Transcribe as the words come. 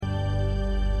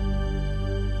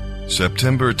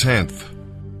September 10th.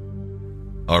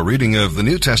 Our reading of the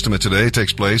New Testament today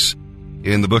takes place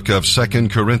in the book of 2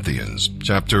 Corinthians,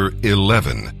 chapter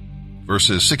 11,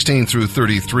 verses 16 through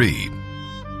 33,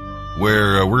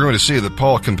 where we're going to see that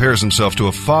Paul compares himself to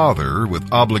a father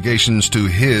with obligations to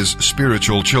his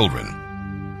spiritual children,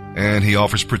 and he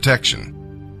offers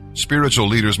protection. Spiritual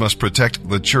leaders must protect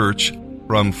the church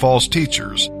from false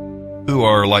teachers who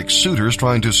are like suitors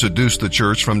trying to seduce the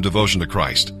church from devotion to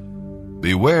Christ.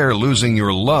 Beware losing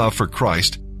your love for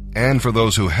Christ and for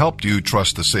those who helped you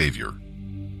trust the Savior.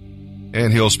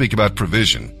 And he'll speak about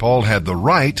provision. Paul had the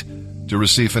right to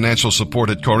receive financial support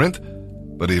at Corinth,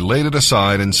 but he laid it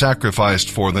aside and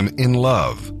sacrificed for them in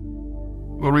love.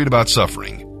 We'll read about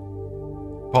suffering.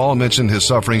 Paul mentioned his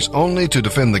sufferings only to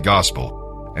defend the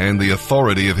gospel and the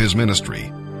authority of his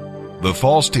ministry. The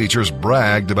false teachers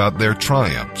bragged about their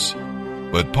triumphs,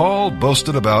 but Paul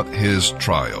boasted about his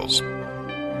trials.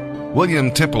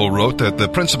 William Temple wrote that the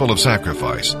principle of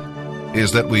sacrifice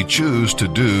is that we choose to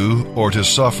do or to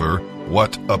suffer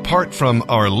what, apart from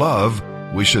our love,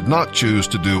 we should not choose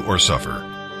to do or suffer.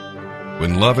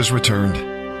 When love is returned,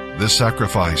 this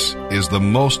sacrifice is the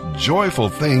most joyful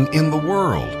thing in the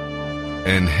world,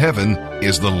 and heaven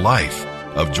is the life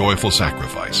of joyful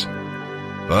sacrifice.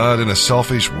 But in a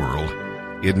selfish world,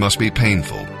 it must be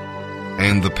painful,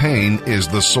 and the pain is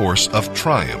the source of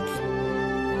triumph.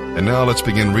 And now let's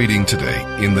begin reading today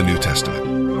in the New Testament.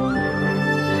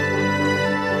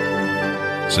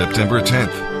 September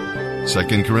 10th,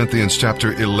 2 Corinthians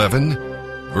chapter 11,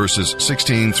 verses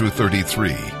 16 through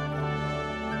 33.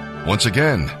 Once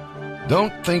again,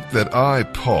 don't think that I,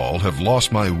 Paul, have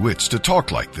lost my wits to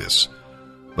talk like this.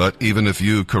 But even if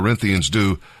you Corinthians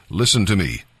do, listen to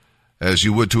me, as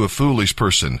you would to a foolish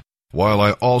person, while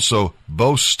I also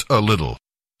boast a little.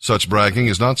 Such bragging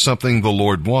is not something the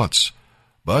Lord wants.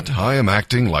 But I am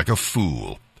acting like a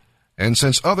fool. And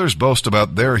since others boast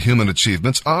about their human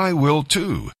achievements, I will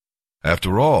too.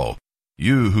 After all,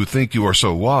 you who think you are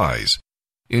so wise,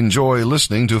 enjoy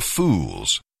listening to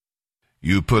fools.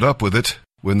 You put up with it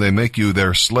when they make you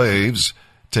their slaves,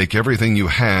 take everything you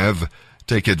have,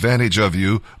 take advantage of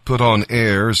you, put on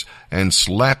airs, and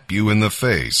slap you in the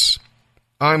face.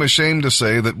 I'm ashamed to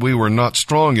say that we were not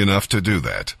strong enough to do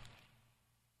that.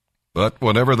 But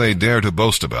whatever they dare to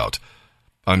boast about,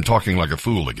 I'm talking like a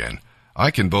fool again,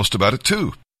 I can boast about it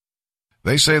too.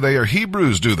 They say they are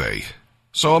Hebrews, do they?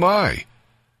 So am I.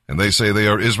 And they say they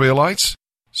are Israelites?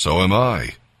 So am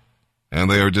I. And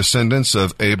they are descendants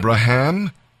of Abraham?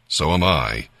 So am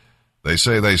I. They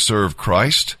say they serve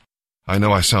Christ? I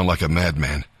know I sound like a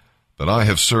madman, but I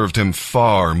have served him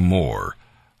far more.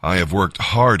 I have worked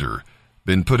harder,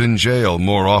 been put in jail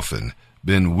more often,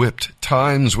 been whipped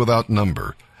times without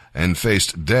number, and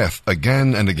faced death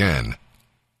again and again.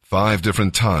 5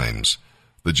 different times,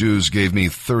 the Jews gave me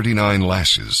 39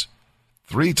 lashes.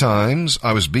 3 times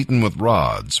I was beaten with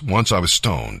rods. Once I was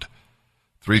stoned.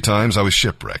 3 times I was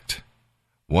shipwrecked.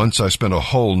 Once I spent a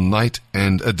whole night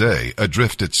and a day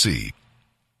adrift at sea.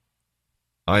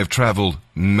 I have traveled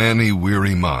many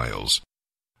weary miles.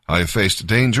 I have faced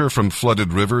danger from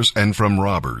flooded rivers and from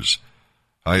robbers.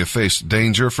 I have faced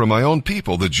danger from my own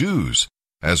people, the Jews,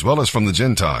 as well as from the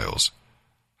Gentiles.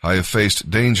 I have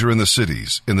faced danger in the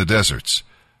cities, in the deserts,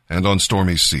 and on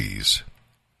stormy seas.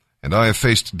 And I have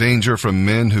faced danger from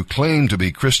men who claim to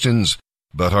be Christians,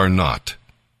 but are not.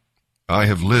 I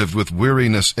have lived with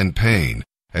weariness and pain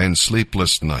and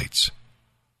sleepless nights.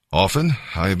 Often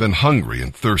I have been hungry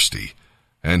and thirsty,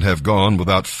 and have gone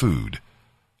without food.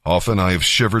 Often I have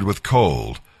shivered with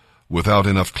cold, without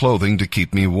enough clothing to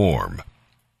keep me warm.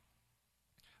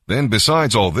 Then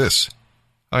besides all this,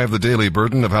 I have the daily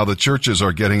burden of how the churches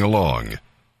are getting along.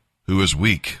 Who is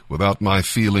weak without my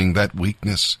feeling that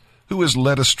weakness? Who is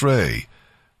led astray,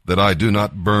 that I do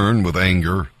not burn with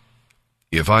anger?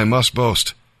 If I must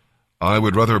boast, I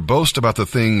would rather boast about the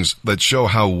things that show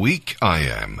how weak I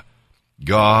am.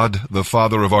 God, the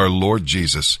Father of our Lord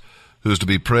Jesus, who is to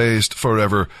be praised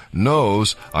forever,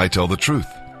 knows I tell the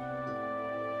truth.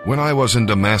 When I was in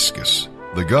Damascus,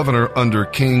 the governor under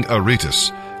King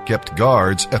Aretas kept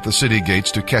guards at the city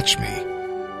gates to catch me.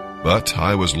 But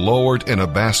I was lowered in a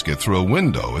basket through a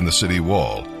window in the city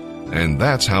wall, and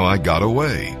that's how I got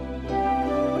away.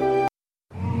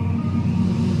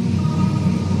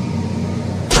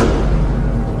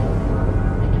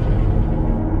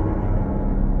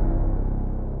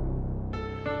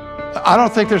 I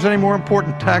don't think there's any more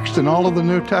important text in all of the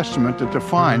New Testament that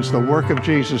defines the work of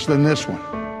Jesus than this one.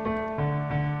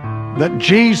 That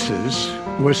Jesus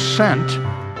was sent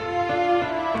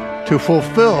to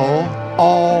fulfill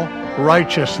all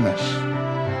righteousness.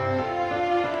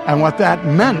 And what that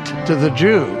meant to the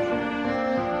Jew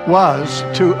was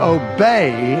to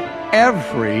obey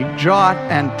every jot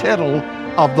and tittle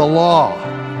of the law.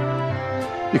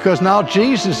 Because now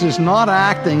Jesus is not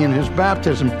acting in his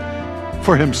baptism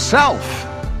for himself,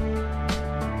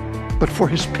 but for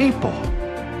his people.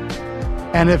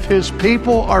 And if his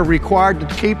people are required to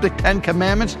keep the Ten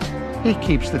Commandments, he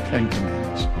keeps the Ten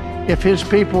Commandments. If his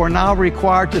people are now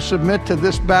required to submit to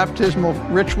this baptismal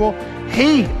ritual,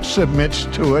 he submits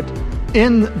to it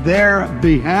in their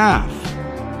behalf.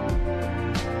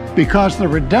 Because the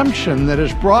redemption that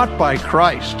is brought by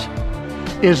Christ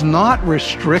is not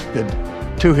restricted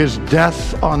to his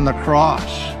death on the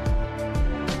cross.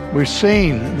 We've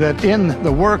seen that in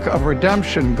the work of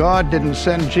redemption, God didn't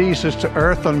send Jesus to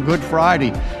earth on Good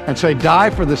Friday and say, die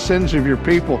for the sins of your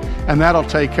people, and that'll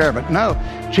take care of it. No,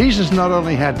 Jesus not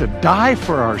only had to die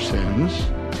for our sins,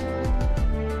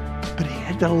 but he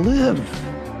had to live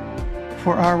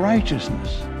for our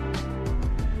righteousness.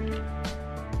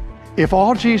 If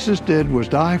all Jesus did was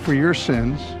die for your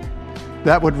sins,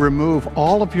 that would remove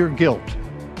all of your guilt,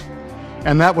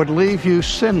 and that would leave you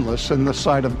sinless in the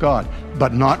sight of God,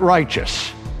 but not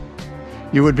righteous.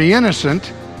 You would be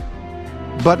innocent,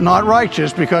 but not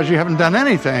righteous, because you haven't done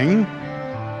anything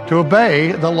to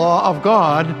obey the law of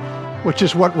God, which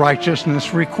is what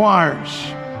righteousness requires.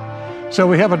 So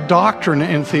we have a doctrine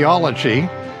in theology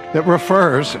that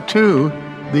refers to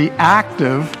the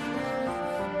active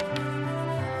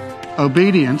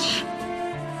obedience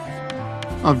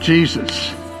of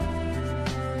Jesus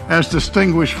as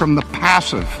distinguished from the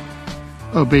passive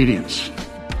obedience.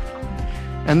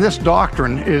 And this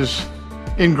doctrine is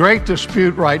in great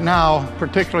dispute right now,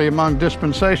 particularly among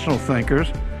dispensational thinkers,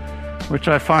 which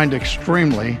I find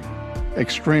extremely,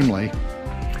 extremely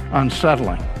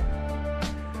unsettling.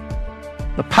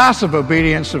 The passive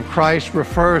obedience of Christ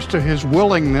refers to his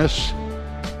willingness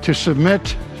to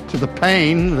submit to the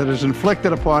pain that is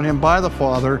inflicted upon him by the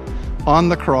Father on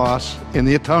the cross in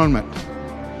the atonement.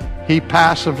 He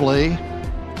passively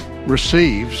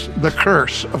receives the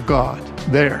curse of God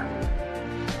there.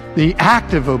 The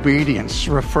active obedience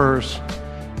refers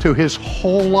to his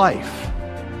whole life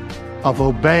of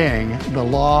obeying the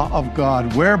law of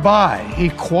God, whereby he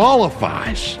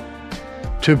qualifies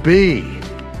to be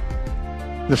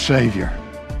the Savior.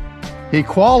 He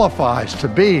qualifies to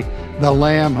be the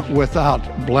Lamb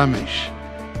without blemish.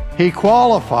 He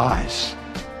qualifies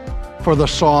for the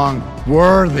song,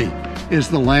 "Worthy is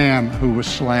the Lamb who was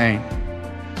slain."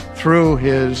 Through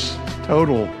his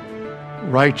total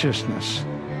righteousness,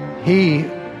 he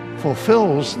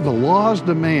fulfills the law's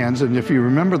demands. And if you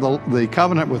remember the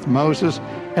covenant with Moses,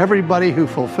 everybody who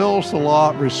fulfills the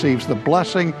law receives the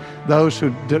blessing. Those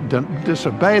who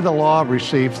disobey the law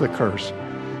receives the curse.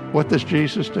 What does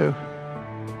Jesus do?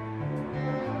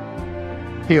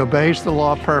 He obeys the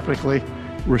law perfectly,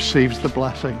 receives the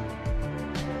blessing,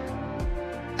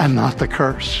 and not the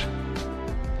curse.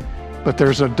 But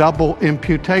there's a double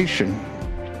imputation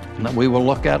that we will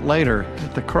look at later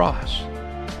at the cross,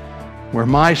 where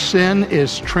my sin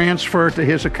is transferred to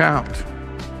his account.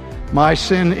 My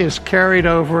sin is carried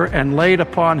over and laid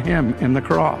upon him in the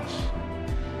cross.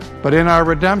 But in our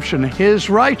redemption, his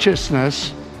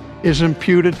righteousness is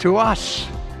imputed to us,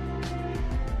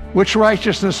 which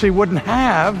righteousness he wouldn't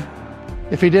have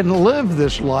if he didn't live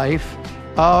this life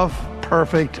of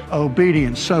perfect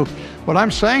obedience. So what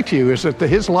I'm saying to you is that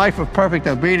his life of perfect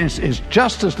obedience is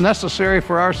just as necessary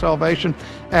for our salvation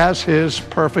as his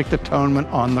perfect atonement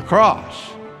on the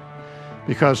cross,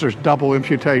 because there's double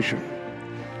imputation.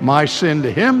 My sin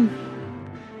to him,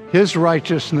 his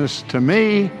righteousness to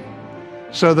me.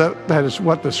 So that is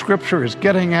what the scripture is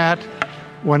getting at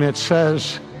when it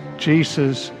says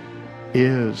Jesus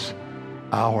is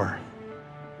our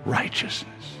righteousness.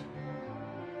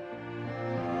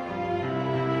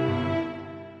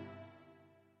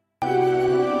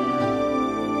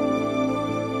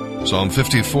 Psalm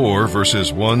 54,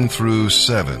 verses 1 through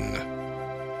 7.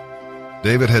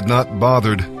 David had not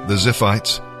bothered the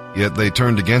Ziphites, yet they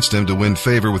turned against him to win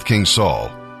favor with King Saul.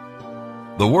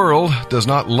 The world does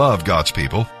not love God's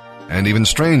people, and even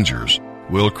strangers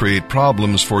will create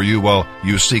problems for you while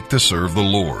you seek to serve the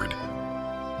Lord.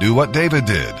 Do what David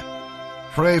did.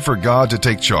 Pray for God to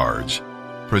take charge,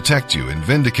 protect you, and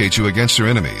vindicate you against your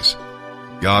enemies.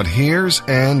 God hears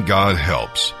and God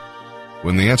helps.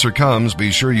 When the answer comes,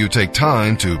 be sure you take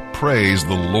time to praise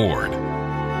the Lord.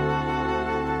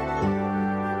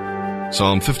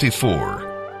 Psalm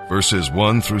 54, verses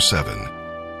 1 through 7.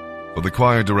 For the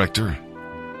choir director,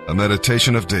 a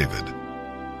meditation of David,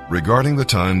 regarding the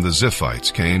time the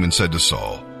Ziphites came and said to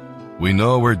Saul, "We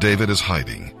know where David is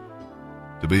hiding,"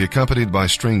 to be accompanied by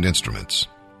stringed instruments.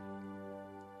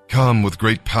 Come with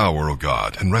great power, O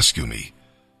God, and rescue me.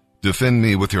 Defend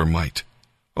me with your might.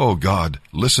 O God,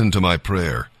 listen to my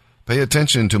prayer. Pay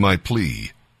attention to my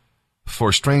plea.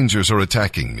 For strangers are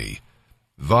attacking me.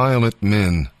 Violent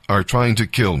men are trying to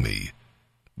kill me.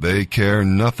 They care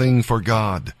nothing for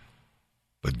God.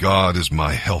 But God is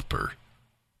my helper.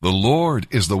 The Lord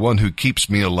is the one who keeps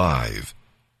me alive.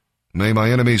 May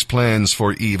my enemies' plans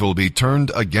for evil be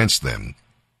turned against them.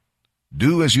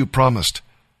 Do as you promised,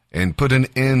 and put an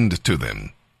end to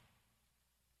them.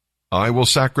 I will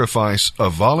sacrifice a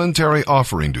voluntary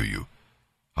offering to you.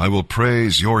 I will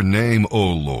praise your name, O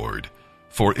Lord,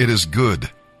 for it is good.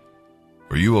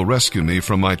 For you will rescue me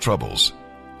from my troubles,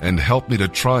 and help me to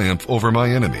triumph over my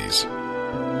enemies.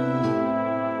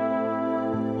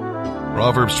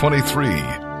 Proverbs 23,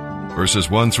 verses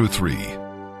 1 through 3.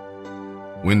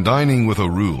 When dining with a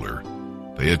ruler,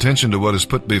 pay attention to what is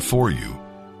put before you.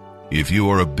 If you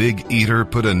are a big eater,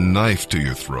 put a knife to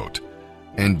your throat,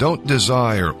 and don't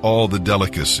desire all the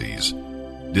delicacies.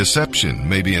 Deception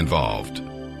may be involved.